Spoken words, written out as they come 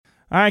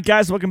All right,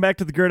 guys, welcome back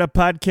to the Gird Up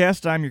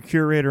Podcast. I'm your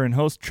curator and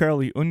host,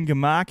 Charlie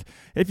Ungemach.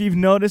 If you've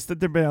noticed that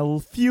there have been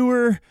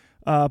fewer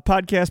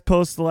podcast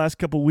posts the last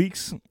couple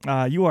weeks,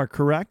 you are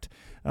correct.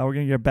 We're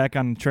going to get back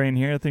on the train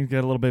here. Things got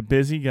a little bit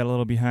busy, got a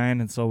little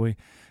behind, and so we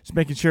just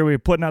making sure we're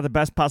putting out the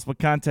best possible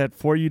content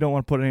for you. Don't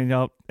want to put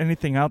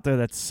anything out there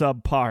that's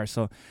subpar.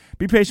 So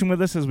be patient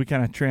with us as we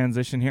kind of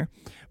transition here.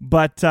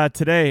 But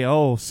today,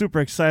 super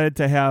excited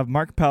to have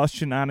Mark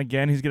Paustian on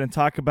again. He's going to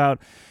talk about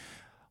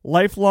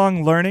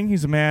lifelong learning.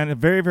 He's a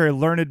very, very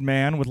learned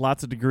man with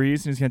lots of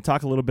degrees, and he's going to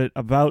talk a little bit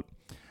about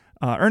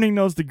earning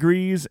those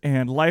degrees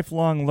and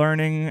lifelong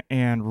learning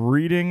and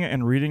reading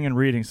and reading and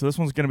reading. So this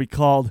one's going to be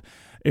called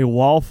A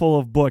Wall Full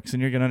of Books,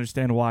 and you're going to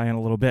understand why in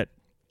a little bit.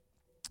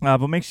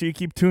 But make sure you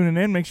keep tuning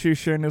in. Make sure you're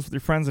sharing this with your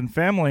friends and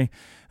family.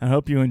 I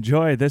hope you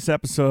enjoy this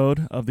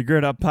episode of the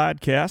Gird Up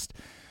Podcast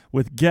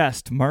with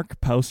guest Mark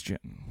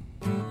Paustian.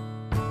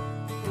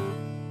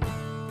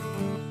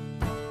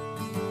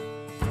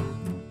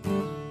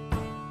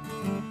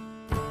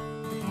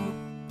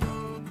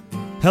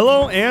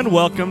 Hello and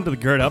welcome to the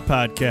Gird Up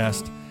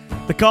Podcast.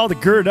 The call to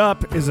gird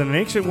up is an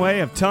ancient way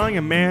of telling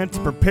a man to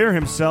prepare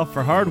himself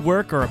for hard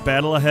work or a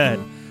battle ahead.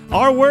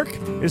 Our work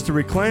is to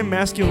reclaim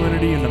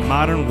masculinity in the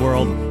modern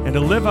world and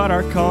to live out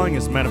our calling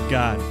as men of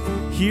God.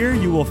 Here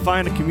you will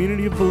find a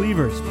community of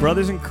believers,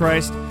 brothers in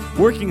Christ,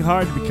 working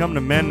hard to become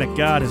the men that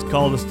God has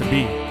called us to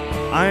be.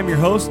 I am your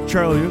host,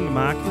 Charlie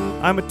Ungemach.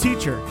 I'm a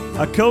teacher,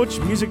 a coach,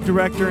 music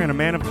director, and a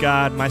man of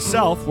God,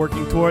 myself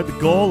working toward the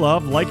goal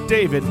of, like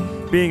David,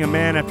 being a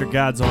man after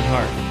God's own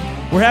heart.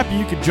 We're happy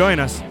you could join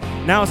us.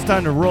 Now it's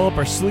time to roll up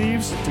our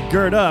sleeves, to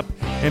gird up,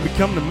 and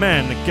become the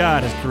men that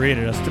God has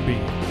created us to be.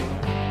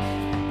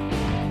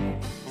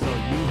 So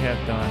you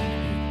have done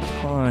a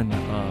ton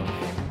of,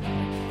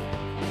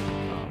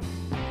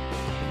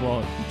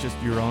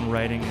 just your own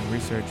writing and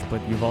research,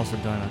 but you've also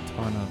done a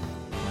ton of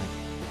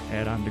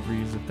add-on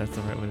degrees, if that's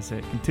the right way to say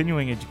it.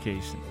 Continuing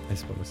education, I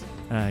suppose.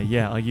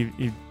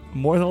 You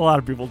more than a lot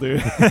of people do.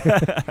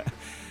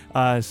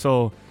 I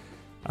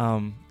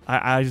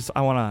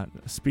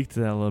want to speak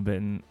to that a little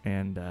bit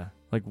and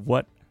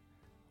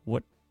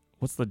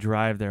what's the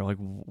drive there? Like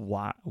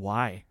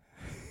why?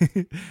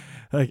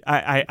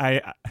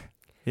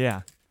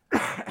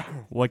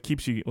 What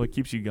keeps you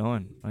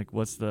going? Like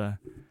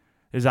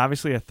there's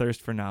obviously a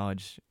thirst for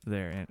knowledge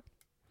there,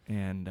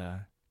 and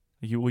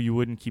you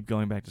wouldn't keep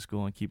going back to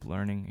school and keep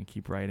learning and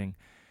keep writing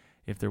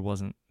if there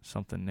wasn't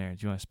something there.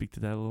 Do you want to speak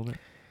to that a little bit?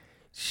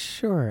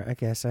 Sure. I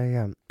guess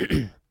I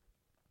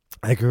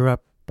grew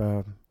up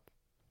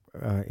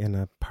in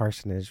a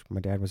parsonage. My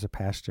dad was a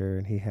pastor,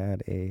 and he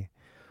had a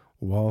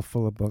wall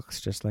full of books,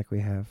 just like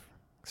we have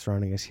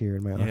surrounding us here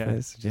in my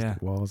office.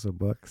 Just walls of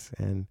books.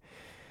 And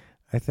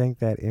I think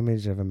that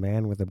image of a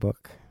man with a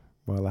book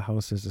while the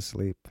house is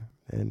asleep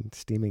and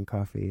steaming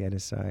coffee at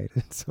his side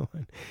and so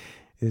on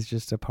is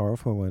just a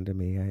powerful one to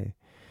me.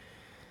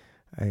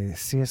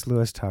 C.S.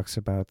 Lewis talks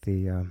about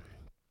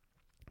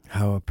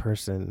how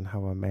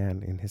a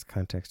man, in his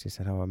context, he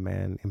said how a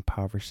man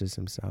impoverishes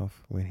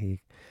himself when he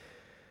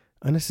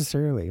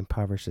unnecessarily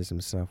impoverishes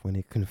himself when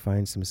he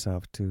confines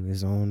himself to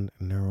his own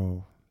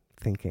narrow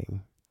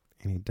thinking,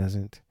 and he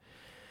doesn't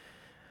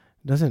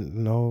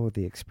know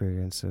the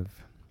experience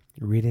of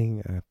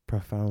reading a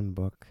profound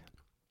book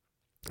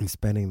and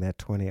spending that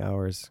 20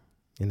 hours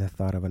in the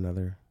thought of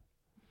another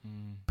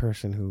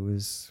person who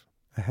is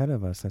ahead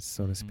of us, that's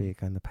so to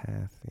speak, on the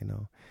path.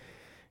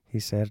 He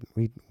said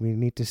we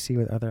need to see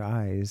with other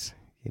eyes,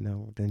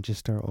 than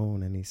just our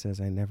own. And he says,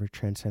 I never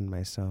transcend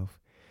myself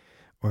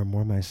or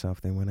more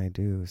myself than when I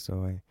do.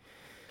 So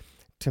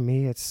to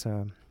me, it's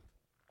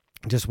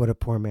just what a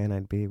poor man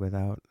I'd be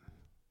without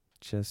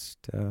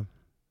just a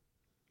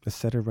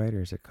set of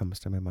writers that comes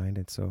to my mind.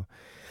 And so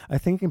I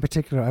think in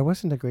particular, I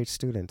wasn't a great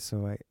student.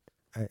 So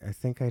I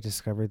think I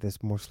discovered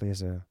this mostly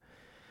as a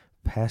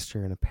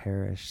pastor in a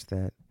parish,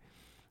 that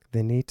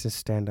the need to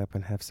stand up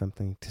and have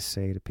something to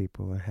say to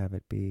people and have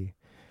it be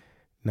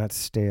not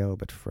stale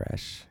but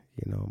fresh.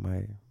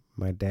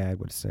 My dad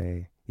would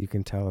say, you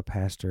can tell a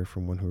pastor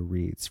from one who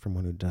reads from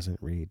one who doesn't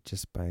read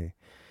just by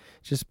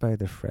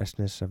the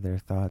freshness of their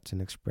thoughts and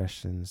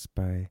expressions,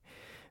 by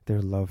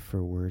their love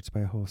for words, by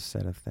a whole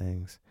set of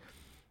things.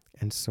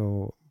 And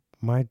so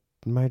my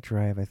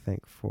drive, I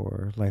think,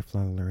 for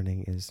lifelong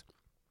learning is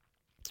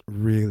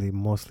really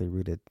mostly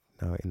rooted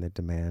now in the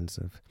demands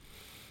of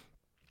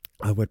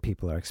what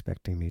people are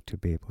expecting me to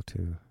be able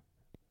to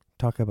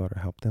talk about or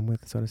help them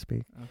with, so to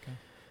speak. Okay.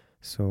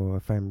 So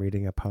if I'm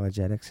reading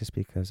apologetics, it's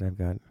because I've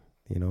got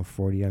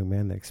 40 young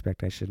men that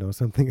expect I should know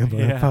something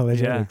about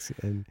apologetics.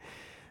 Yeah. And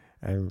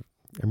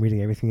I'm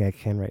reading everything I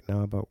can right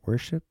now about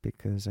worship,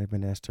 because I've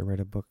been asked to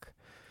write a book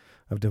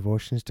of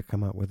devotions to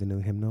come out with a new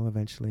hymnal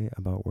eventually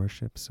about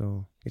worship.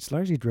 So it's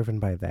largely driven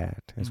by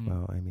that as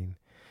well. I mean,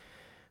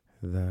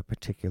 the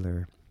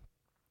particular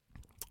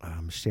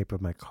shape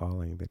of my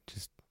calling that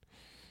just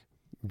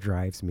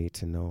drives me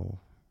to know,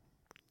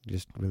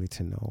 just really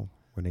to know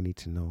what I need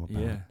to know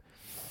about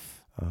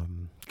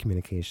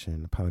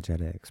communication,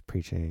 apologetics,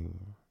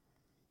 preaching,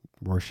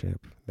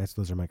 worship.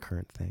 Those are my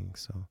current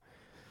things. So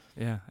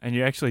Yeah, and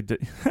you actually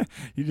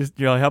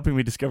you're helping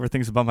me discover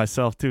things about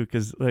myself too.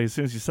 Because like, as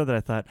soon as you said that,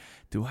 I thought,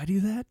 do I do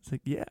that? It's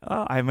like, yeah.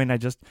 Oh, I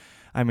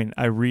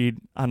read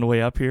on the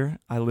way up here.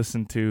 I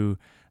listened to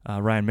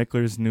Ryan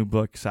Mickler's new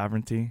book,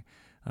 Sovereignty.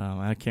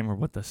 I can't remember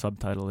what the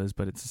subtitle is,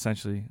 but it's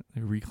essentially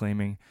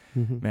reclaiming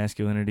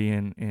masculinity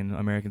in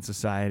American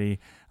society.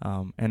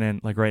 And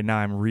then like right now,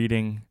 I'm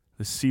reading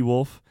The Sea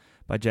Wolf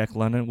by Jack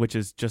London, which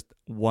is just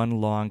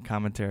one long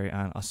commentary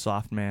on a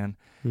soft man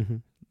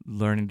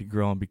learning to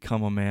grow and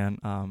become a man.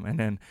 And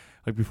then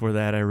like before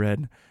that, I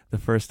read the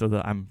first of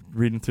I'm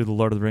reading through the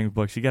Lord of the Rings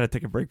books. You got to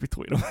take a break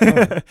between them.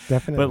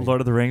 Definitely. But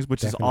Lord of the Rings,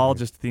 which is all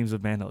just themes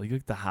of manhood. You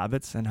look at the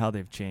hobbits and how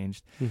they've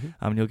changed.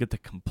 You'll get the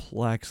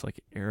complex like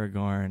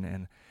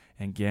Aragorn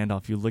and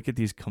Gandalf. You look at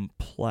these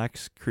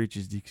complex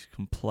creatures, these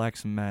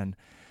complex men,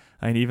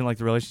 and even like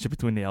the relationship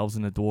between the elves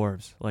and the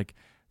dwarves, like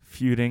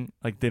feuding,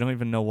 like they don't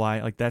even know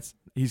why. Like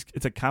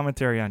it's a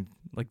commentary on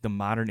like the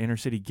modern inner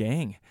city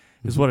gang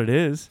is what it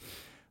is.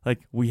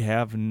 Like we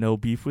have no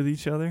beef with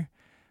each other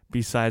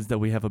besides that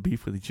we have a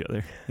beef with each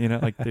other. You know,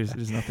 like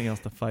there's nothing else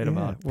to fight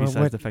about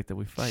besides the fact that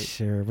we fight.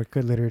 Sure, what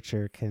good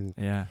literature can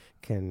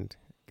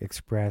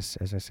express,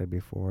 as I said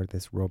before,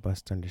 this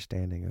robust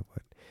understanding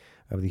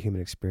of the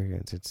human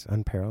experience. It's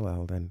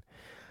unparalleled.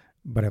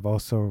 But I've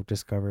also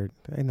discovered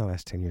in the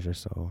last 10 years or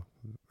so,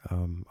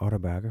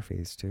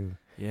 autobiographies too.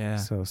 Yeah.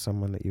 So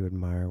someone that you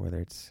admire, whether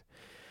it's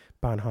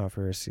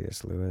Bonhoeffer or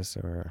C.S. Lewis,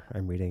 or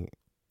I'm reading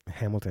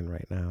Hamilton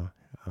right now.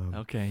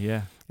 Okay,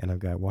 yeah. And I've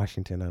got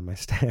Washington on my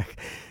stack.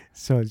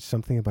 So it's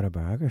something about a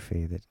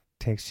biography that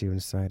takes you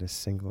inside a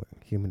single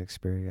human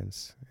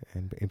experience,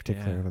 and in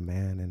particular of a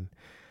man, and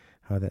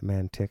how that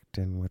man ticked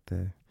and what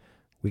the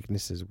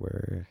weaknesses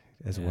were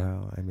as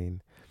well. I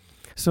mean,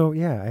 so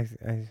yeah,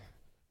 I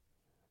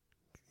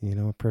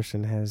a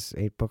person has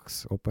 8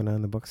 books open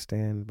on the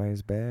bookstand by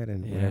his bed,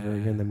 and whatever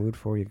you're in the mood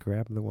for, you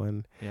grab the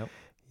one. Yep.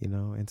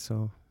 And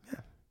so, yeah.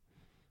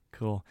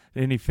 Cool.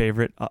 Any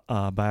favorite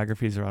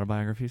biographies or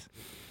autobiographies?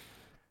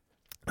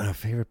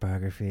 Favorite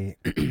biography.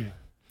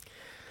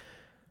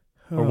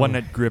 Or one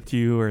that gripped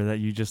you, or that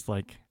you just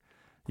like,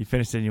 you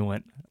finished it and you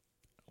went,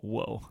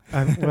 whoa.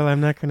 I'm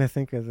not going to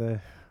think of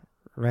the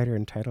writer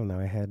and title now.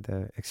 I had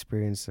the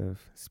experience of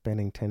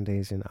spending 10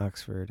 days in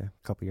Oxford a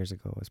couple years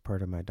ago as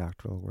part of my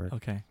doctoral work.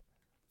 Okay.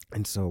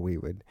 And so we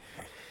would,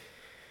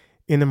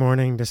 in the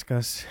morning,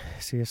 discuss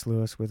C.S.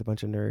 Lewis with a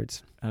bunch of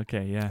nerds.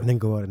 Okay, yeah. And then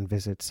go out and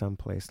visit some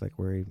place like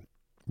where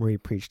he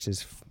preached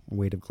his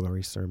Weight of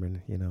Glory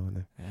sermon,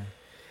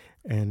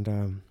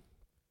 And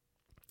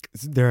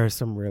there are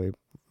some really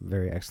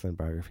very excellent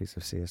biographies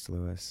of C.S.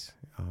 Lewis.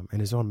 And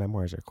his own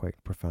memoirs are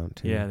quite profound,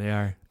 too.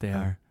 Yeah, they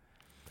are.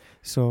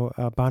 So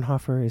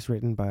Bonhoeffer is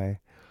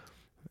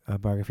a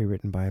biography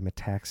written by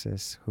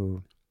Metaxas,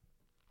 who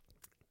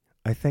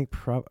I think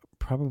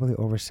probably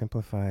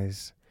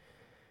oversimplifies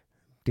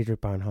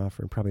Dietrich Bonhoeffer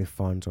and probably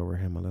fawns over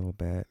him a little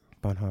bit.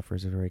 Bonhoeffer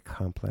is a very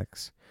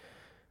complex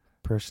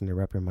person to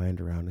wrap your mind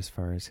around as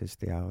far as his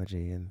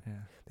theology, and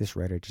this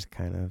writer just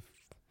kind of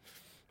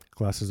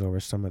glosses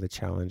over some of the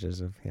challenges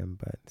of him,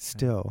 but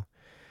still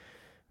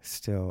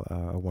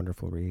a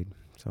wonderful read.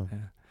 So. Yeah.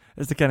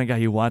 It's the kind of guy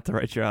you want to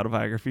write your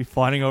autobiography,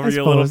 fawning over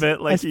you a little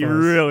bit, like he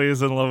really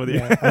is in love with you.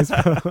 Yeah, I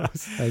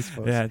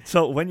suppose. Yeah.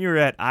 So when you were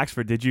at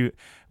Oxford, did you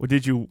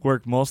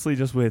work mostly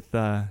just with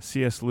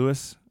C.S.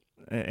 Lewis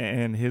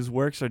and his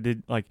works, or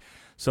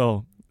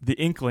so the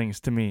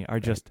Inklings to me are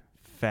just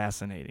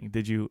fascinating.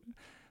 Did you?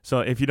 So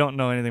if you don't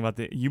know anything about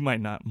you might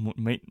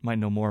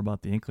know more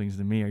about the Inklings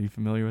than me. Are you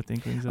familiar with the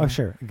Inklings? Oh,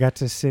 sure. I got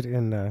to sit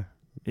in the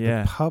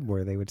pub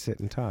where they would sit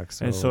and talk.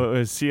 So, and so it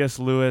was C.S.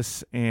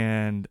 Lewis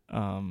and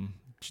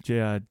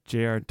J.R.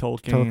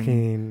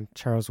 Tolkien,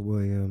 Charles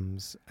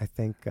Williams. I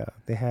think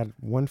they had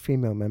one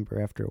female member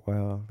after a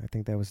while. I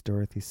think that was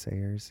Dorothy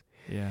Sayers.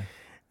 Yeah.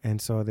 And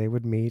so they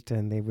would meet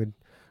and they would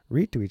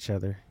read to each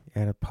other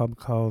at a pub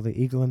called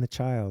The Eagle and the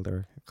Child,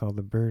 or called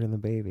The Bird and the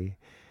Baby.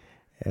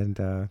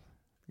 And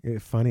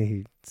it's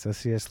funny, so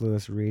C.S.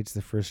 Lewis reads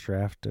the first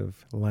draft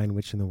of Lion,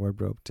 Witch, and the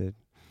Wardrobe to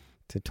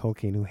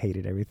Tolkien, who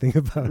hated everything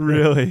about it.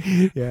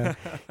 Really? Yeah.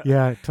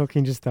 Yeah,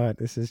 Tolkien just thought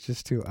this is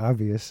just too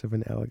obvious of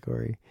an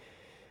allegory.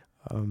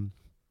 And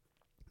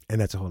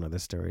that's a whole nother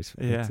story.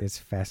 It's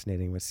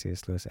fascinating what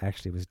C.S. Lewis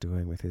actually was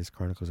doing with his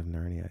Chronicles of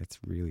Narnia. It's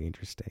really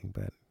interesting,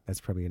 but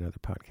that's probably another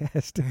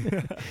podcast.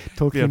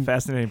 Tolkien, be a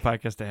fascinating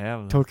podcast to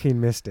have. Tolkien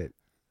missed it,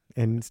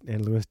 and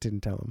Lewis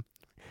didn't tell him.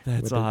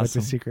 That's awesome. What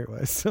the secret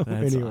was. So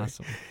that's anyway.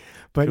 Awesome.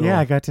 But cool.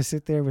 I got to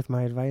sit there with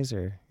my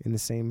advisor in the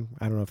same,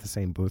 I don't know if the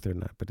same booth or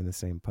not, but in the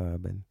same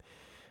pub. And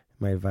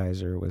my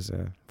advisor was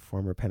a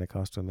former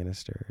Pentecostal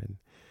minister,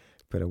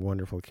 but a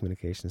wonderful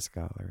communication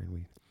scholar. And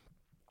we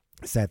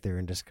sat there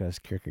and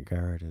discussed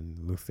Kierkegaard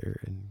and Luther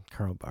and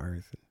Karl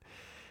Barth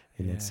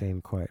in that same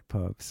quiet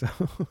pub. So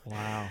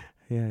wow.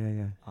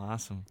 Yeah.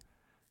 Awesome.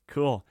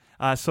 Cool.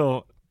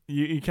 So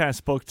you kind of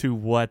spoke to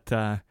what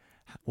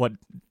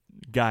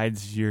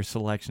guides your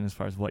selection as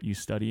far as what you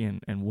study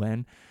and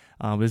when.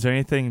 Is there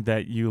anything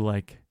that you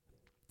like?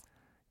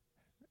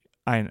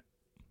 I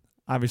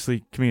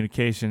obviously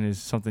communication is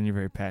something you're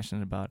very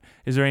passionate about.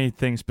 Is there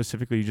anything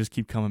specifically you just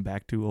keep coming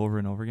back to over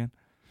and over again?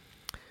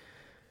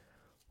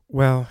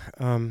 Well,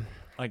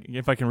 like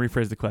if I can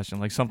rephrase the question,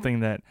 like something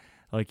that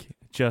like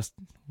just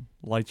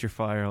lights your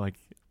fire, like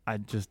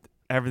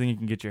everything you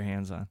can get your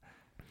hands on.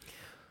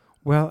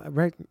 Well,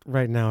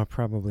 right now,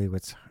 probably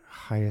what's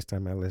highest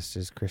on my list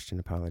is Christian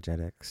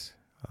apologetics,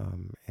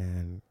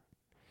 and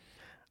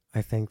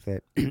I think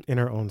that in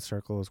our own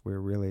circles, we're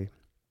really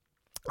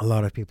a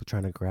lot of people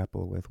trying to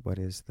grapple with what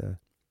is the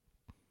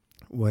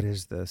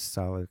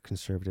solid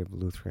conservative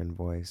Lutheran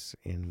voice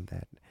in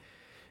that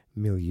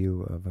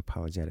milieu of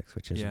apologetics,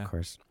 which is, of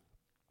course,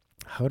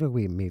 how do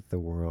we meet the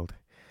world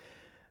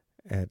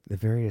at the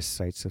various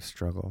sites of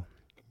struggle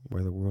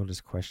where the world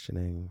is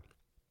questioning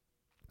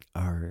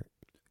our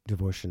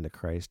devotion to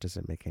Christ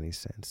doesn't make any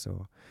sense.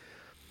 So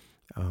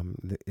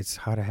it's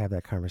how to have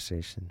that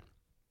conversation.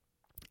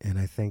 And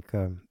I think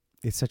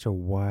it's such a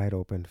wide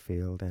open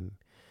field, and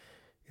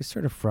it's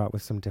sort of fraught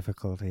with some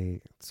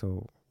difficulty.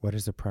 So what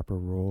is the proper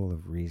role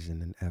of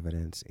reason and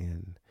evidence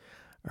in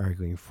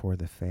arguing for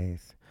the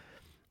faith?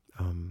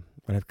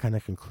 What I've kind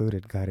of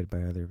concluded, guided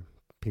by other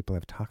people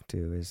I've talked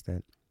to, is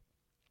that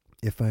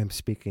if I'm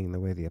speaking the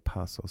way the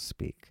apostles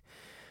speak,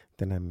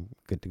 then I'm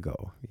good to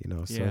go,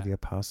 So the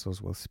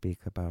apostles will speak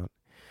about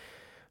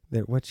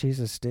that what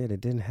Jesus did,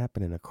 it didn't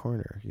happen in a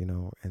corner,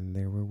 and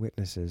there were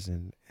witnesses,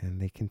 and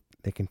they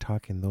can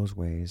talk in those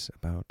ways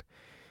about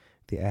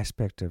the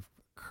aspect of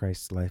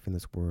Christ's life in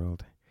this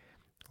world,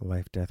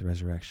 life, death,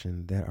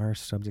 resurrection, that are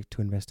subject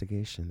to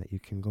investigation, that you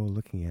can go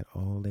looking at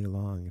all day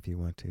long if you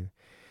want to.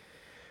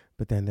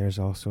 But then there's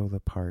also the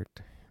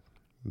part,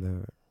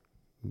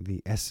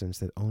 the essence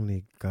that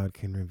only God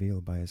can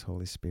reveal by his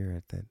Holy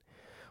Spirit, that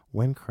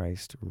when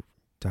Christ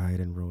died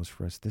and rose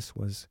for us, this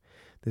was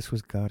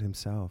God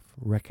himself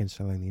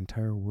reconciling the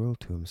entire world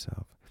to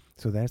himself.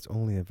 So that's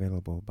only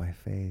available by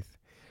faith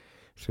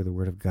through the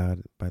Word of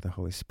God, by the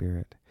Holy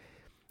Spirit.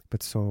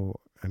 But so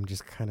I'm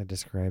just kind of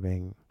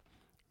describing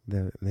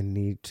the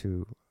need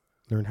to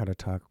learn how to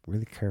talk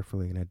really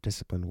carefully in a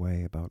disciplined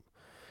way about,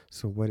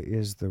 so what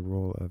is the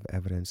role of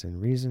evidence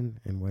and reason,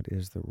 and what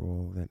is the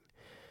role that,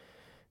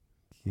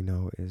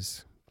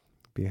 is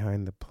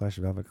behind the plush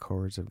velvet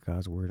cords of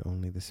God's Word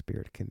only the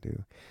Spirit can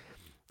do.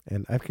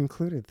 And I've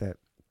concluded that,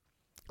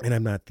 and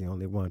I'm not the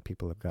only one,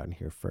 people have gotten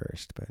here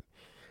first, but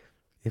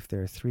if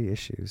there are three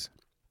issues,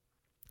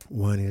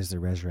 one is the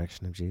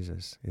resurrection of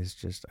Jesus.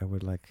 I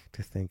would like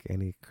to think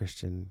any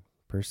Christian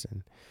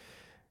person,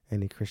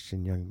 any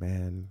Christian young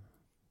man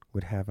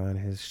would have on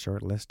his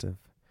short list of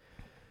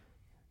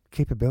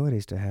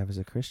capabilities to have as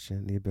a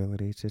Christian, the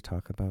ability to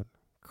talk about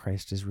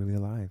Christ is really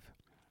alive,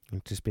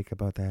 and to speak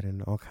about that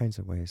in all kinds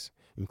of ways,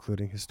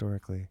 including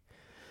historically.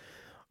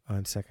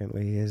 And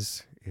secondly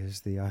is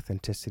the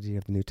authenticity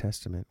of the New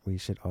Testament. We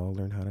should all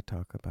learn how to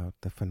talk about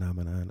the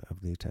phenomenon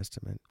of the New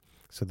Testament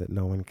so that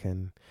no one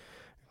can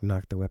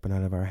knock the weapon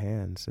out of our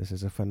hands. This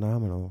is a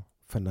phenomenal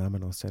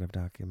set of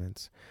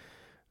documents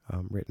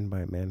written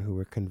by men who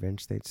were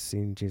convinced they'd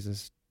seen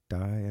Jesus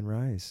die and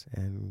rise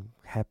and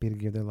happy to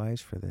give their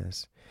lives for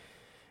this.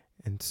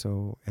 And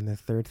the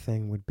third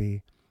thing would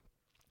be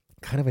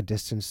kind of a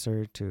distant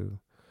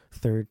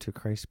third to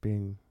Christ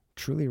being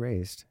truly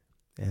raised,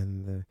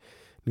 and the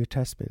New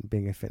Testament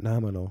being a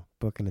phenomenal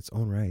book in its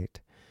own right.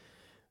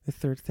 The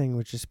third thing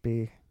would just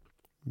be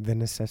the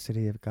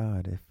necessity of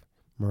God. If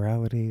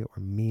morality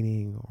or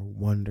meaning or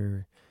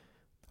wonder,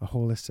 a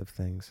whole list of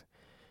things,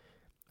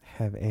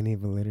 have any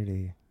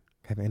validity,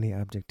 have any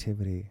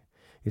objectivity,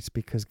 it's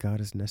because God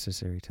is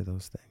necessary to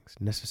those things,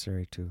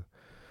 necessary to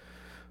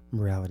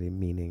morality,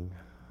 meaning,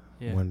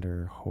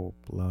 wonder, hope,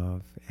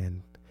 love.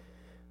 And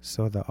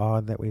so the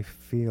awe that we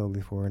feel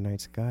before a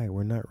night sky,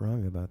 we're not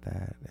wrong about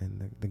that.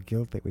 And the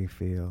guilt that we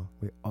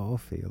all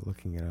feel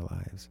looking at our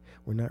lives,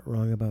 we're not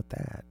wrong about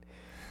that.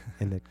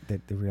 And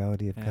that the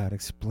reality of God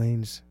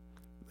explains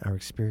our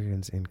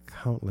experience in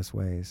countless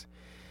ways.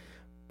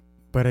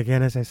 But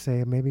again, as I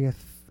say, maybe a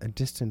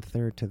distant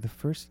third to the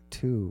first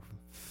two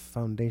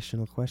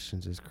foundational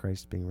questions: is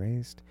Christ being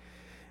raised,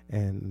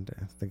 and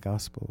the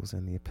Gospels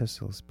and the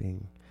epistles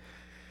being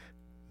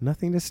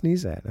nothing to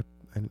sneeze at.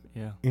 An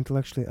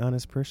intellectually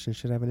honest person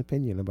should have an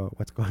opinion about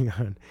what's going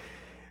on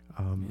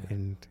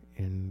in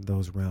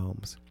those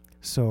realms.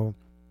 So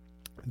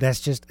that's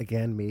just,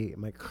 again,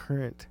 my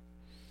current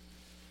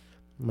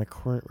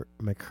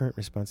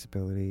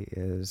responsibility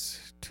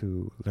is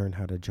to learn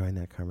how to join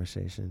that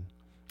conversation,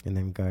 and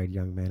then guide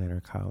young men at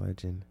our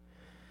college and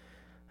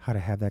how to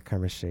have that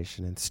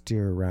conversation and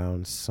steer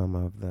around some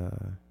of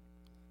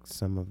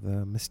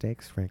the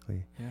mistakes,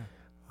 frankly.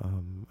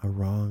 A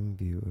wrong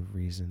view of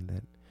reason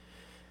that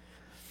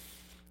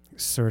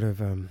sort of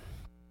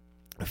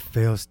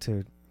fails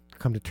to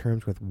come to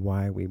terms with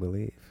why we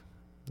believe.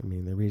 I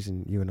mean, the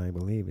reason you and I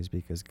believe is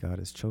because God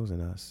has chosen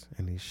us,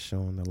 and he's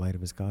shown the light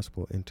of his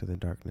gospel into the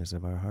darkness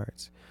of our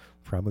hearts.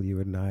 Probably you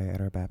and I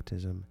at our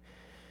baptism.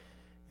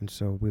 And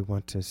so we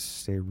want to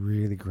stay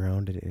really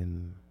grounded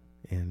in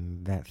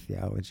that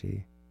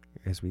theology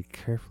as we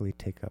carefully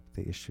take up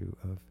the issue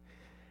of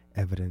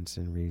evidence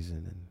and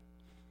reason. And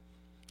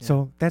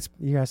so that's,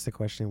 you asked the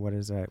question, what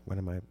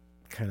am I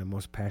kind of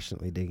most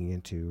passionately digging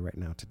into right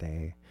now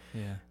today?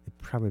 Yeah. It'd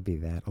probably be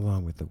that,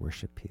 along with the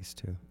worship piece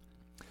too.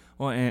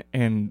 Well,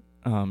 and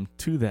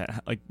to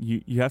that, like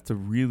you have to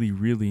really,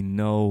 really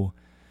know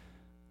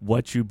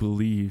what you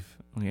believe,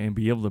 okay, and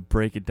be able to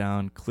break it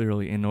down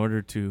clearly in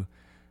order to,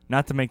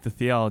 not to make the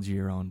theology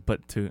your own,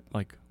 but to,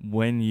 like,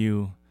 when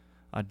you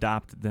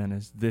adopt it then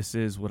as, this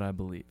is what I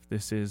believe,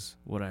 this is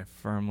what I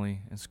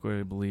firmly and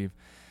squarely believe,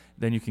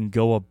 then you can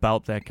go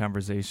about that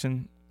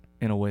conversation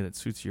in a way that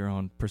suits your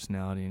own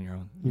personality and your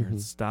own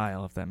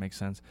style, if that makes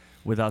sense,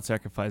 without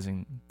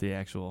sacrificing the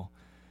actual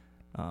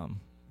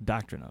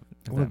doctrine of it,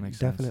 if that makes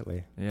sense.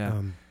 Definitely.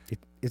 Yeah.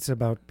 It's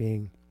about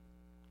being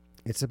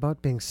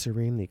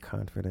serenely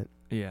confident.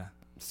 Yeah.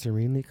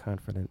 Serenely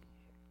confident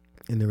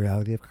in the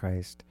reality of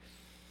Christ,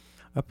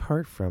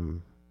 apart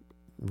from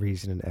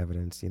reason and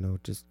evidence.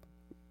 Just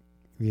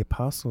the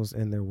apostles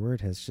and their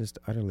word has just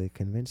utterly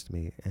convinced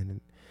me,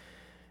 and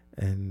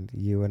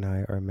you and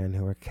I are men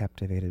who are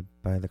captivated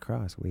by the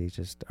cross. We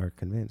just are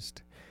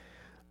convinced.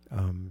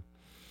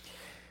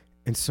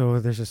 And so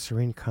there's a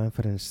serene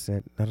confidence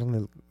that not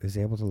only is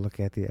able to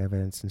look at the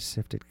evidence and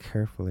sift it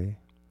carefully,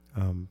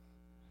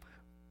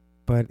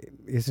 but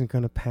isn't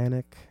going to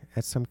panic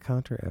at some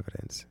counter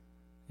evidence.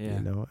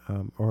 Yeah.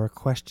 Or a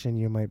question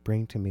you might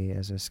bring to me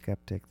as a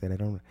skeptic that I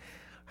don't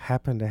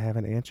happen to have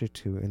an answer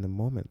to in the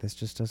moment. This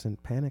just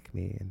doesn't panic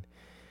me. And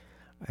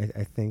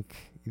I think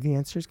the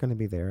answer is going to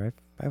be there.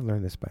 I've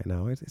learned this by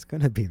now. It's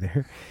going to be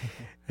there.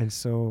 And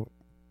so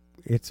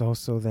it's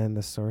also then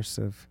the source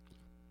of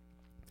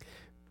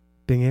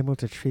being able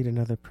to treat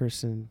another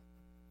person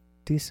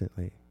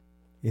decently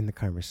in the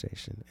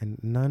conversation and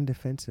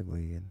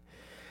non-defensively.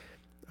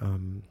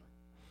 And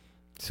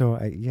so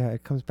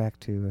it comes back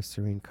to a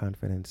serene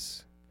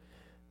confidence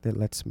that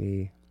lets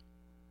me,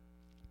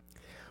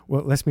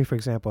 for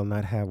example,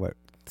 not have what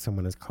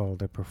someone has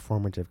called a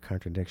performative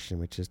contradiction,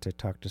 which is to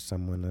talk to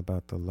someone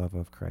about the love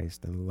of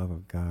Christ and the love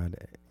of God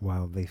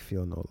while they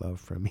feel no love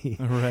from me.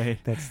 Right.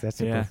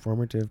 That's a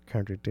performative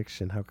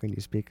contradiction. How can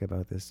you speak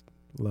about this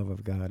love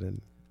of God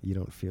and you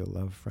don't feel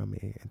love from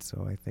me? And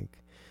so I think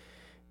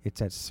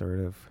it's that sort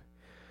of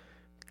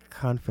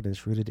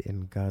confidence rooted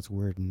in God's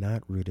word,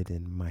 not rooted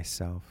in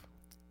myself,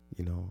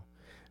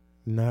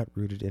 not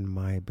rooted in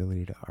my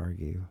ability to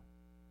argue.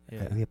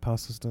 Yeah. The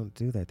apostles don't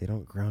do that. They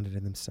don't ground it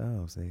in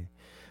themselves.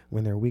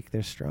 When they're weak,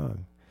 they're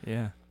strong.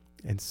 Yeah.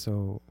 And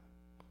so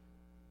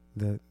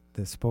the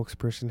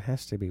spokesperson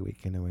has to be weak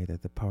in a way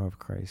that the power of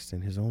Christ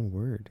and his own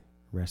word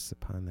rests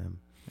upon them.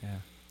 Yeah.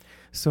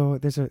 So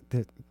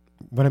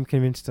what I'm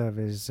convinced of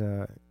is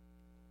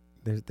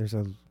there's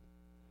a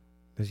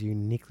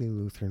uniquely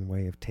Lutheran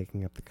way of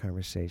taking up the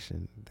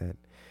conversation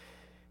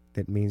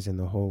that means in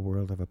the whole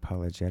world of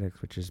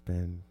apologetics, which has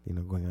been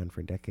going on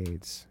for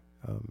decades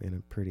in a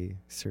pretty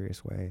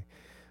serious way,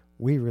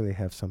 we really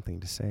have something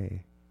to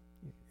say,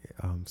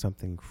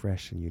 something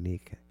fresh and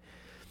unique.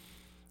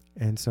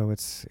 And so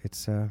it's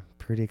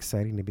pretty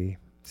exciting to be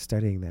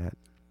studying that,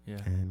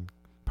 and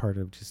part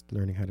of just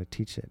learning how to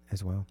teach it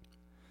as well.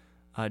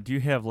 Do you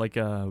have like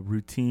a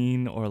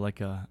routine or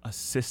like a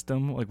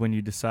system, like when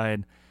you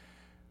decide,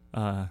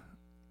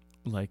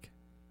 like,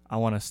 I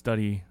want to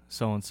study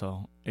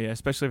so-and-so,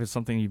 especially if it's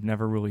something you've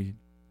never really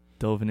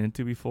delved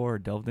into before?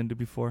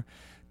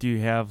 Do you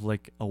have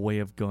like a way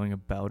of going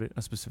about it,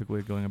 a specific way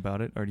of going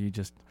about it, or do you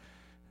just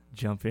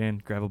jump in,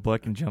 grab a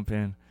book and jump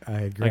in?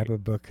 I grab a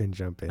book and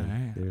jump in.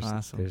 Right,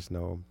 awesome. There's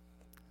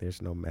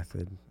no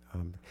method.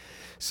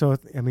 So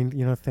I mean,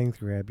 things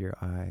grab your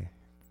eye.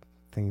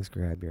 Things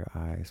grab your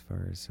eye as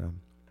far as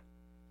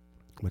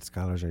what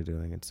scholars are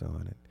doing and so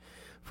on. And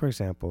for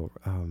example,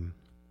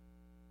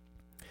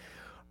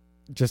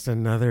 just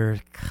another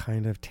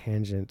kind of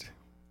tangent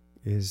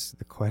is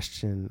the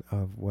question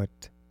of what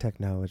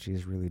technology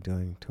is really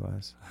doing to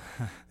us.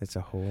 It's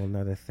a whole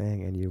nother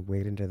thing, and you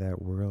wade into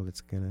that world,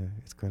 it's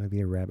gonna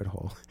be a rabbit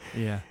hole.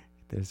 Yeah.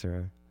 There's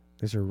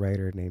a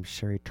writer named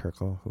Sherry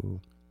Turkle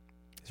who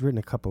has written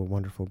a couple of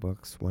wonderful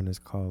books. One is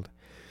called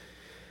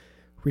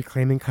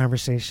Reclaiming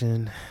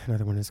Conversation.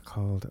 Another one is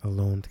called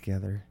Alone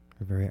Together,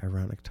 a very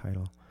ironic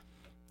title.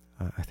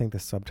 I think the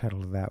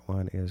subtitle of that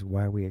one is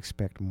Why We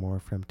Expect More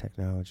from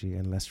Technology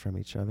and Less from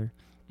Each Other.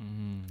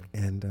 Mm.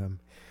 And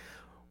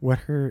what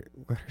her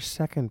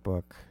second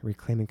book,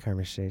 Reclaiming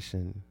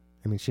Conversation,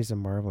 I mean, she's a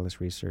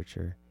marvelous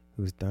researcher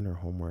who's done her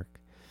homework.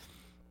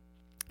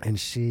 And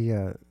she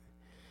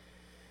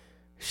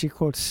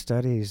quotes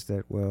studies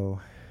that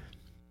will,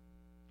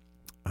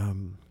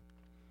 I'm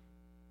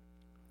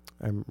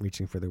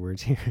reaching for the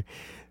words here,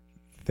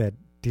 that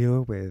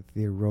deal with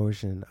the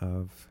erosion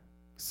of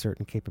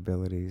certain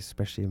capabilities,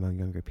 especially among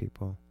younger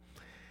people,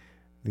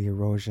 the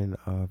erosion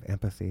of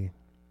empathy,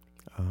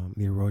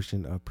 the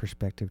erosion of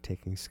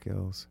perspective-taking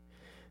skills.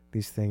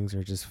 These things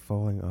are just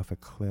falling off a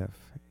cliff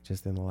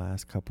just in the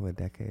last couple of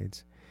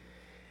decades,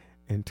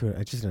 and to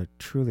just a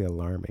truly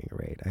alarming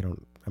rate. I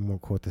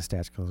won't quote the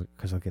stats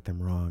because I'll get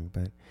them wrong,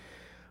 but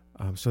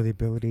so the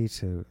ability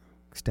to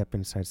step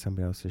inside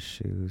somebody else's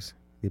shoes,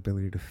 the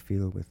ability to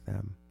feel with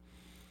them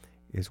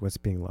is what's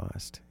being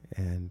lost.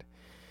 And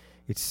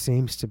it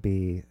seems to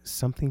be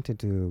something to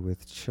do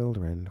with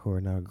children who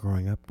are now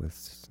growing up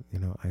with,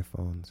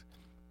 iPhones,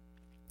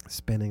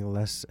 spending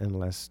less and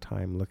less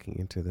time looking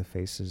into the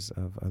faces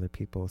of other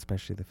people,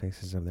 especially the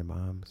faces of their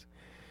moms,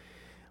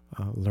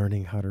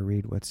 learning how to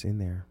read what's in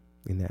there,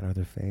 in that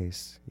other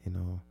face,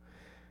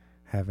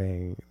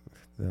 having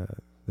the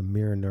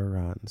mirror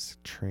neurons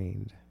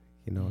trained,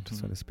 to,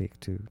 so to speak,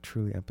 to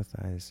truly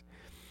empathize.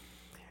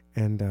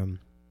 And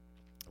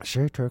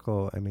Sherry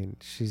Turkle,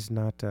 she's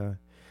not...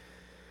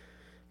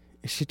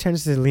 she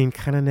tends to lean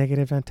kind of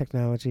negative on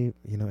technology.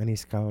 Any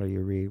scholar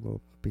you read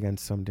will be on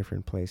some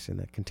different place in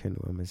that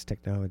continuum. Is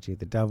technology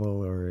the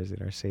devil, or is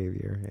it our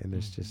savior? And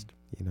there's just,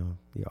 you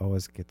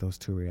always get those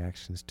two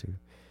reactions to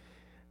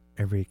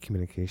every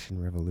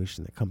communication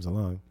revolution that comes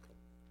along.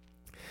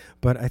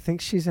 But I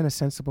think she's in a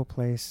sensible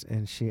place,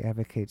 and she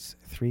advocates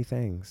three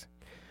things,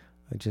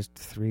 just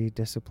three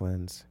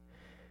disciplines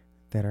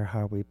that are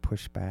how we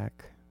push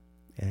back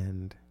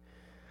and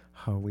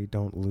how we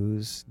don't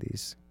lose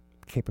these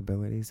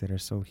capabilities that are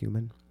so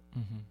human.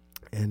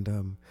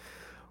 And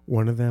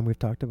one of them we've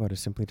talked about is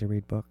simply to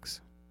read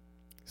books.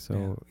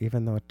 So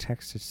even though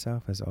text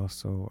itself is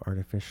also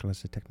artificial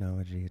as a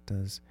technology,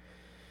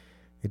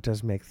 it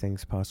does make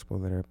things possible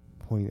that are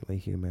poignantly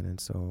human. And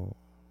so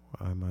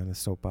I'm on the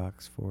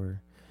soapbox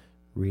for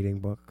reading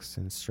books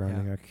and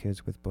surrounding our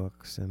kids with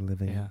books and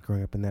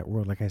growing up in that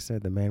world. Like I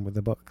said, the man with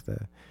the book,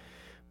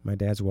 my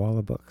dad's wall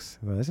of books.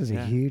 Well, this is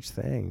a huge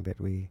thing that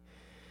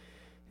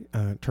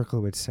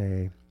Turkle would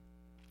say,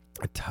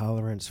 a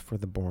tolerance for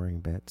the boring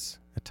bits,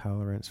 a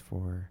tolerance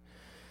for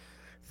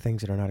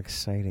things that are not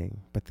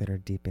exciting, but that are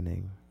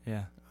deepening.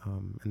 Yeah.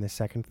 And the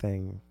second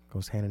thing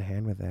goes hand in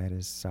hand with that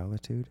is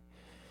solitude,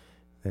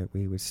 that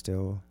we would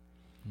still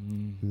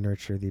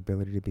nurture the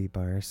ability to be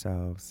by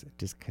ourselves,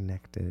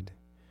 disconnected.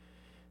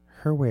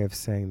 Her way of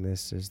saying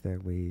this is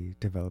that we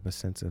develop a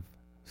sense of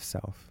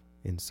self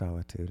in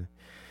solitude.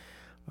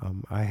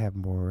 I have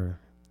more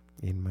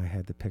in my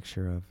head the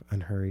picture of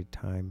unhurried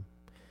time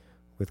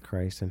with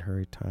Christ, and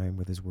hurried time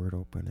with his word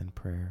open and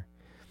prayer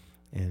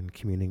and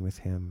communing with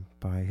him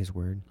by his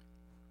word.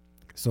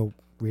 So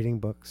reading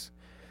books,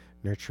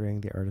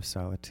 nurturing the art of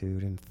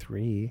solitude. And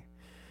three,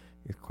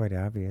 it's quite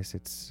obvious,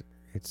 it's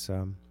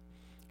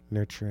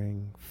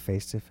nurturing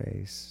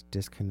face-to-face,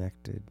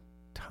 disconnected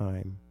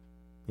time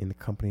in the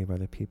company of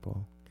other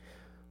people,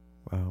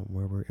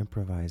 where we're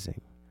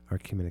improvising our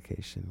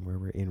communication, where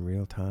we're in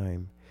real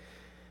time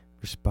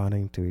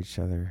responding to each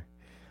other,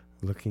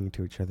 looking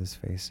to each other's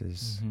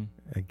faces.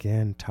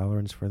 Again,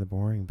 tolerance for the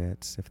boring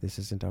bits. If this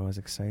isn't always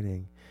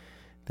exciting,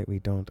 that we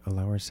don't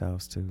allow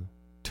ourselves to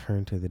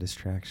turn to the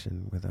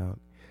distraction without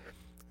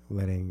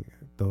letting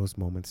those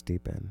moments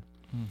deepen.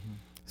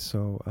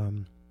 So,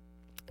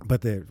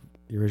 but the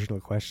original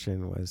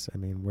question was,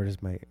 where do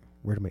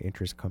my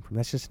interests come from?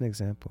 That's just an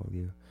example.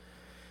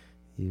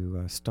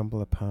 You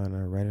stumble upon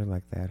a writer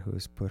like that who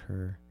has put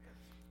her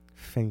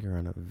finger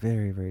on a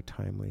very, very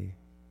timely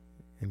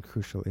and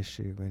crucial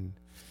issue. And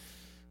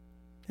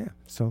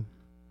so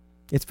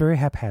it's very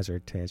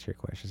haphazard, to answer your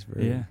question. It's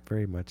very,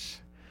 very much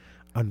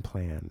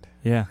unplanned.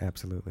 Yeah.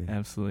 Absolutely.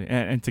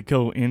 And to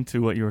go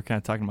into what you were kind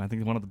of talking about, I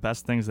think one of the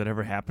best things that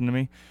ever happened to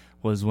me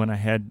was when I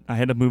had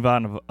to move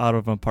out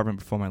of an apartment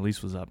before my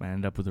lease was up. I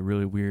ended up with a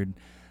really weird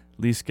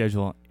lease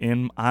schedule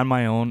on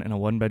my own in a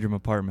 1-bedroom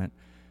apartment,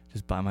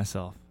 just by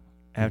myself,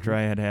 after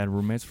I had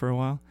roommates for a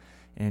while,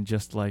 and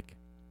just like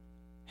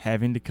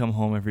having to come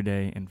home every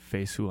day and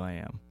face who I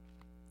am.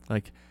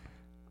 Like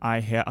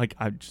I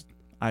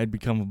had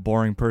become a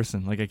boring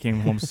person. Like I came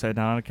home, sat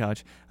down on a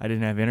couch. I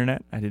didn't have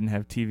internet. I didn't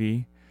have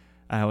TV.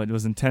 I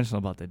was intentional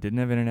about that. Didn't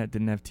have internet,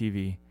 didn't have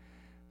TV,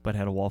 but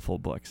had a wall full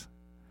of books.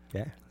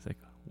 Yeah. It's like,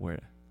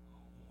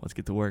 let's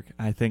get to work.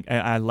 I think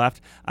I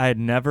left. I had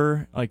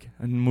never,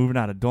 moving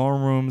out of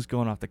dorm rooms,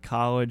 going off to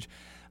college.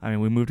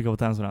 We moved a couple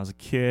times when I was a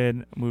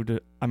kid.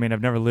 I've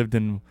never lived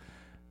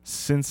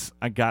since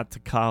I got to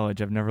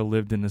college, I've never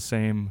lived in the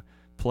same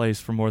place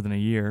for more than a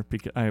year,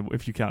 because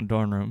if you count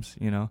dorm rooms,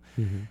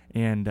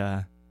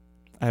 and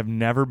I've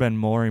never been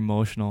more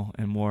emotional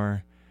and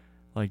more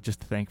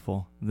just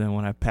thankful than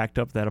when I packed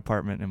up that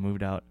apartment and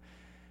moved out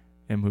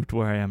and moved to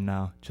where I am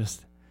now.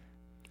 Just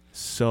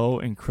so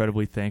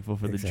incredibly thankful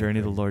for the journey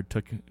the Lord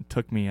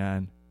took me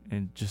on,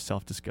 and just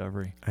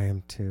self-discovery. I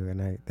am too,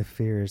 and the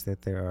fear is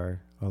that there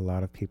are a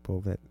lot of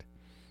people that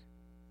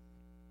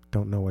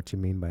don't know what you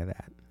mean by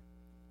that.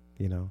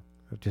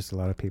 Just a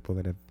lot of people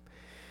that have,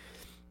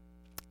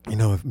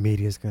 if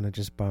media is going to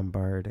just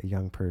bombard a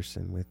young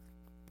person with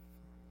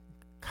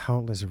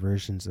countless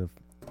versions of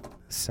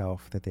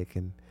self, that they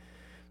can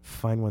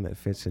find one that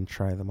fits and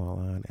try them all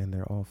on, and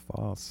they're all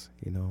false,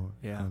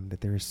 that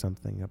there is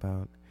something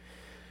about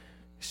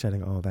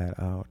shutting all that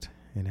out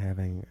and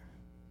having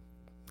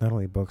not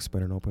only books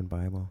but an open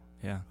Bible.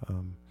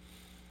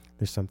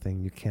 There's something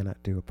you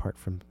cannot do apart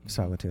from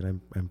solitude.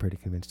 I'm pretty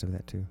convinced of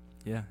that too.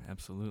 Yeah,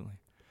 absolutely.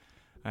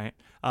 All right.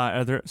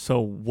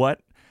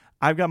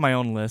 I've got my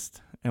own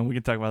list, and we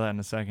can talk about that in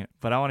a second.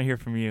 But I want to hear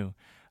from you.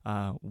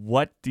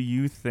 What do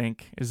you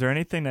think? Is there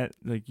anything that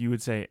like you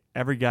would say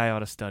every guy ought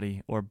to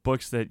study, or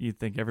books that you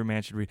think every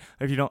man should read?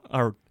 If you don't,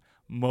 or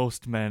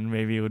most men,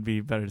 maybe it would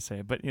be better to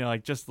say. But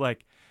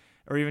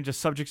or even just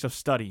subjects of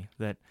study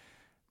that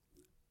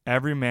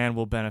every man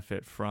will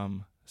benefit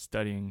from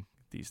studying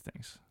these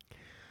things.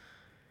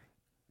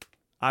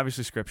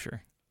 Obviously,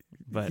 Scripture,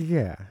 but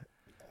yeah.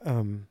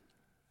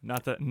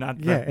 Not that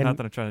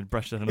I'm trying to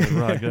brush that under the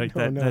rug. Like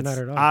no, that's not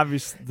at all.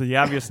 the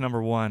obvious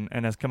number one,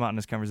 and has come out in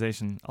this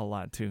conversation a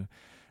lot too.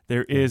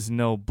 There is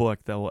no book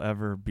that will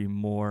ever be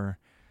more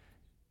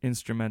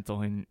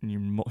instrumental in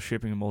you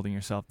shaping and molding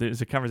yourself.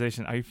 There's a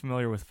conversation. Are you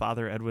familiar with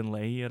Father Edwin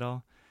Leahy at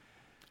all?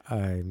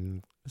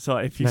 So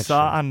if you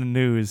saw on the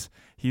news,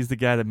 he's the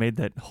guy that made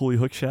that holy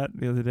hook shot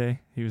the other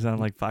day. He was on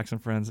like Fox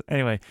and Friends.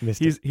 Anyway,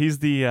 he's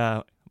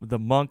the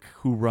monk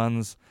who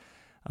runs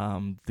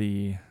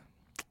the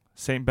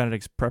St.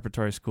 Benedict's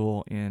Preparatory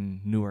School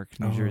in Newark,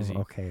 New Jersey.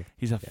 Okay.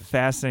 He's a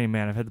fascinating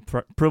man. I've had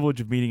the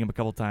privilege of meeting him a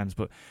couple times,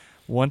 but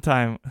one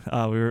time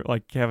we were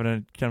like having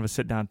a kind of a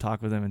sit-down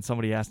talk with him, and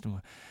somebody asked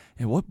him,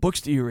 "Hey, what books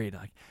do you read?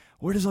 Like,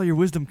 where does all your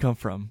wisdom come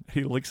from?"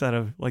 He looks at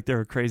him like they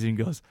were crazy and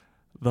goes,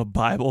 "The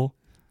Bible."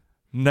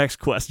 Next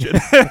question.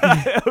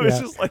 It was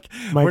just like,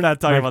 we're not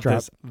talking about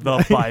this.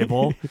 The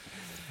Bible.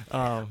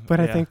 But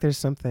I think there's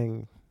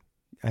something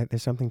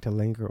to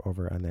linger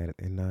over on that,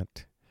 and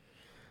not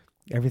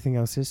everything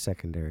else is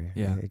secondary.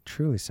 Yeah,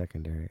 truly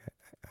secondary.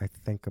 I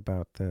think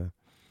about the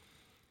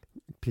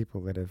people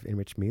that have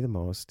enriched me the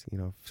most.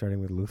 Starting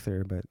with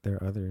Luther, but there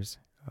are others.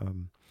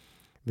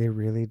 They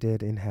really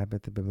did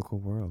inhabit the biblical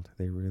world.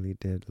 They really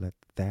did let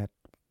that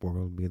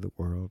world be the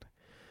world.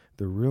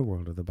 The real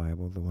world of the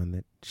Bible, the one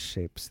that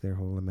shapes their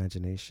whole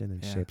imagination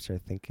and shapes their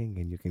thinking,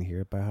 and you can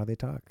hear it by how they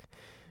talk.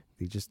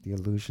 The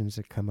allusions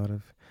that come out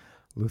of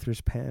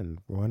Luther's pen,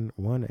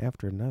 one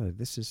after another.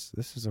 This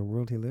is a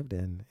world he lived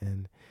in,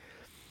 and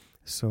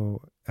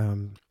so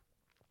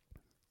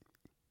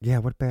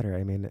what better?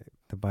 I mean,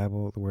 the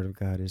Bible, the Word of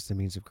God, is the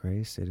means of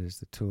grace. It is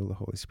the tool the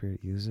Holy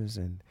Spirit uses,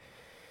 and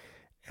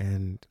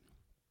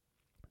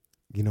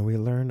we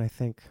learn, I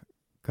think,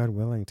 God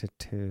willing,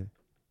 to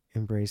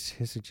embrace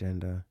His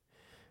agenda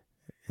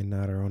and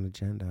not our own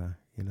agenda.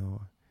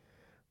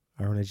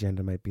 Our own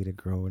agenda might be to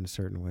grow in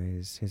certain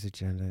ways. His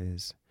agenda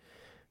is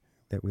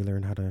that we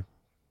learn how to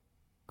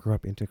grow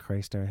up into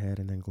Christ our head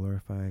and then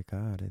glorify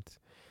God.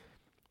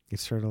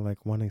 It's sort of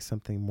like wanting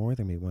something more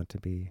than we want to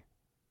be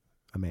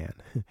a man.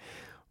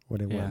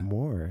 What I want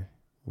more,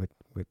 what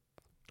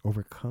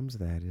overcomes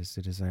that is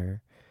the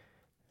desire,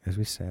 as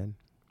we said,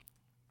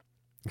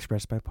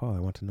 expressed by Paul. I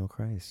want to know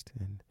Christ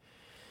and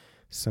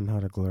somehow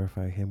to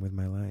glorify Him with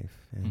my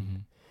life.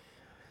 And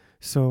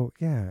so,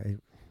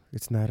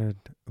 it's not an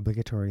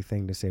obligatory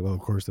thing to say, well,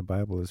 of course the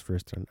Bible is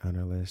first on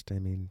our list. I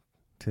mean,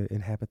 to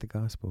inhabit the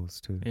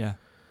Gospels,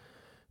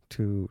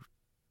 to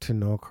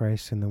know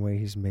Christ in the way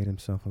He's made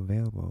Himself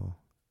available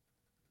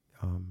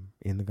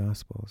in the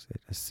Gospels.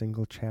 A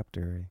single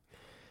chapter.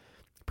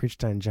 I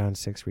preached on John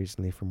 6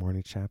 recently for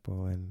Morning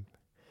Chapel, and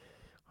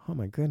oh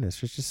my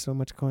goodness, there's just so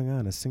much going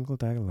on. A single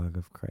dialogue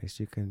of Christ.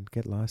 You can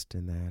get lost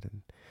in that,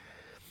 and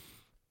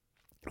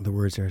the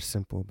words are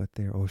simple, but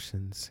they're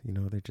oceans.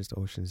 They're just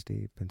oceans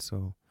deep. And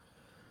so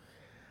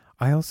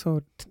I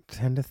also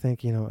tend to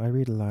think, I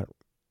read a lot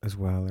as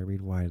well. I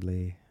read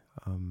widely,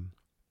 and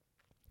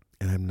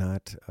I'm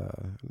not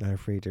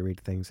afraid to read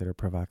things that are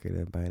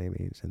provocative by any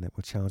means and that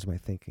will challenge my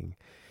thinking.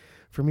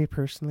 For me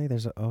personally,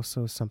 there's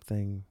also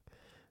something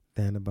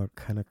then about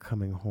kind of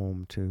coming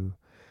home to,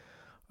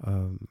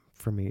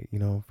 for me,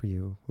 for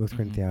you,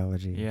 Lutheran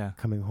theology,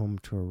 coming home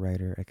to a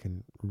writer I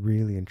can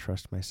really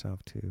entrust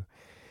myself to.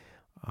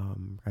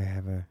 I'm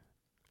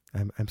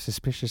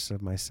suspicious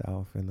of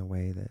myself in the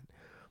way that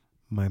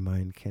my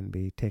mind can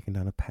be taken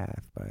down a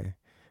path by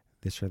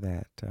this or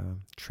that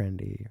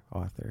trendy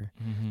author.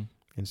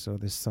 And so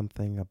there's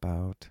something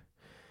about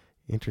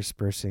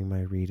interspersing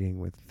my reading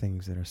with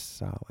things that are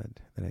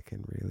solid that I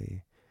can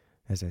really,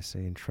 as I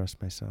say,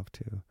 entrust myself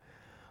to.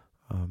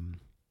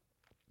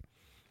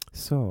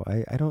 So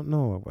I don't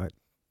know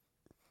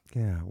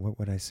what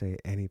would I say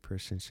any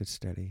person should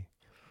study?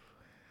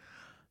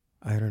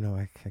 I don't know.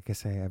 I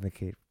guess I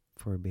advocate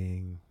for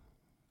being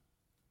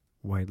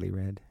widely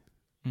read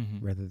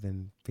rather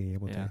than being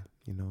able to,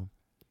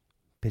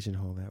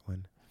 pigeonhole that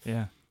one.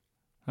 Yeah.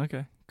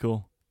 Okay.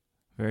 Cool.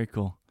 Very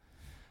cool.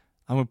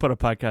 I'm gonna put a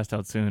podcast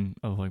out soon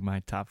of like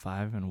my top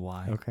 5 and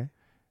why. Okay.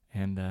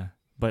 And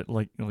but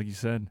like you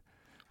said,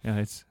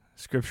 it's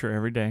Scripture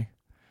every day,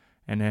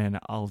 and then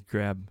I'll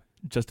grab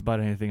just about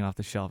anything off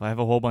the shelf. I have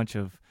a whole bunch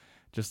of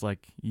just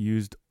like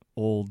used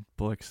old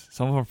books,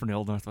 some of them from the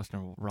Old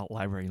Northwestern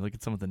Library. Look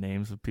at some of the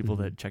names of people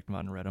that checked them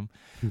out and read them.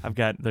 I've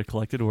got the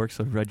collected works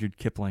of Rudyard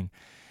Kipling,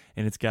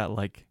 and it's got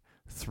like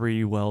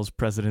 3 Wells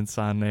presidents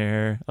on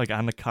there, like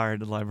on the card,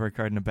 the library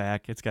card in the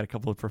back. It's got a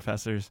couple of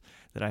professors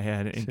that I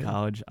had in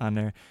college on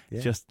there.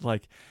 Yeah. Just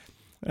like,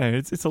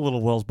 it's a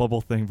little Wells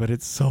bubble thing, but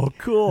it's so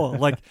cool.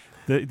 Like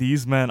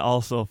These men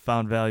also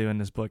found value in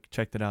this book,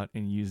 checked it out,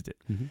 and used it.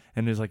 Mm-hmm.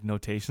 And there's like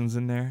notations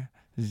in there.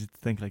 You just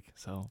think like,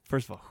 so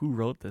first of all, who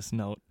wrote this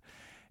note?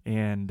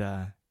 And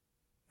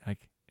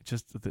like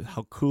just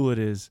how cool it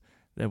is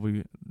that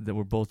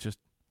we're both just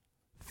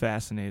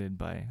fascinated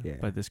by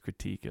this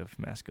critique of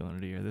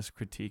masculinity, or this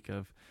critique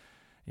of,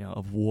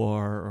 of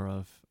war or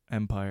of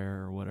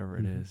empire or whatever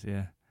it is.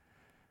 Yeah.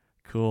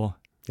 Cool.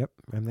 Yep,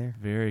 I'm there.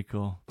 Very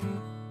cool.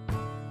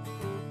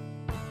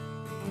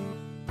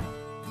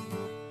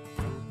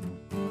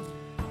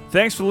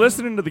 Thanks for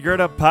listening to the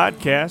Gird Up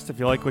Podcast. If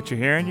you like what you're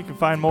hearing, you can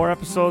find more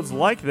episodes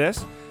like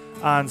this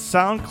on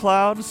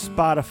SoundCloud,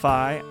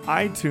 Spotify,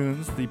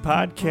 iTunes, the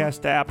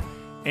podcast app,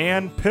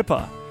 and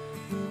Pippa.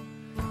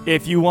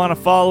 If you want to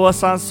follow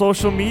us on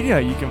social media,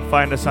 you can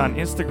find us on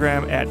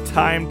Instagram at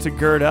Time to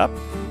Gird Up.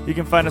 You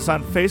can find us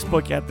on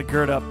Facebook at the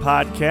Gird Up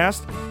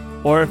Podcast.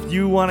 Or if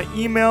you want to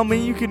email me,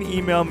 you can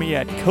email me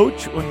at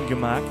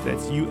coachungemach,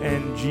 that's UNGEMACH,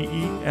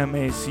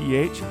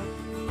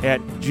 at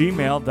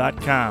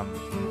gmail.com.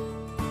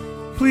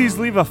 Please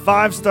leave a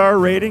 5-star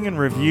rating and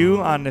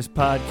review on this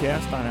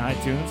podcast on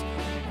iTunes.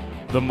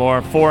 The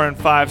more 4 and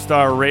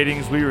 5-star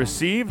ratings we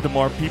receive, the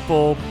more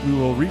people we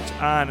will reach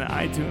on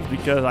iTunes,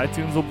 because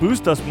iTunes will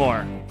boost us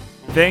more.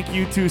 Thank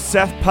you to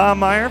Seth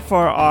Palmeyer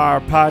for our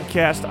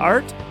podcast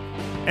art.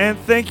 And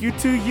thank you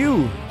to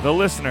you, the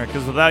listener,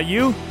 because without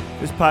you,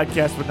 this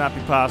podcast would not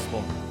be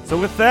possible. So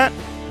with that,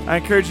 I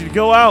encourage you to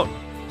go out,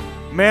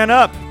 man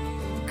up,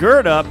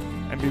 gird up,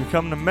 and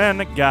become the men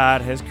that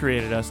God has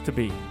created us to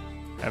be.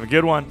 Have a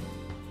good one.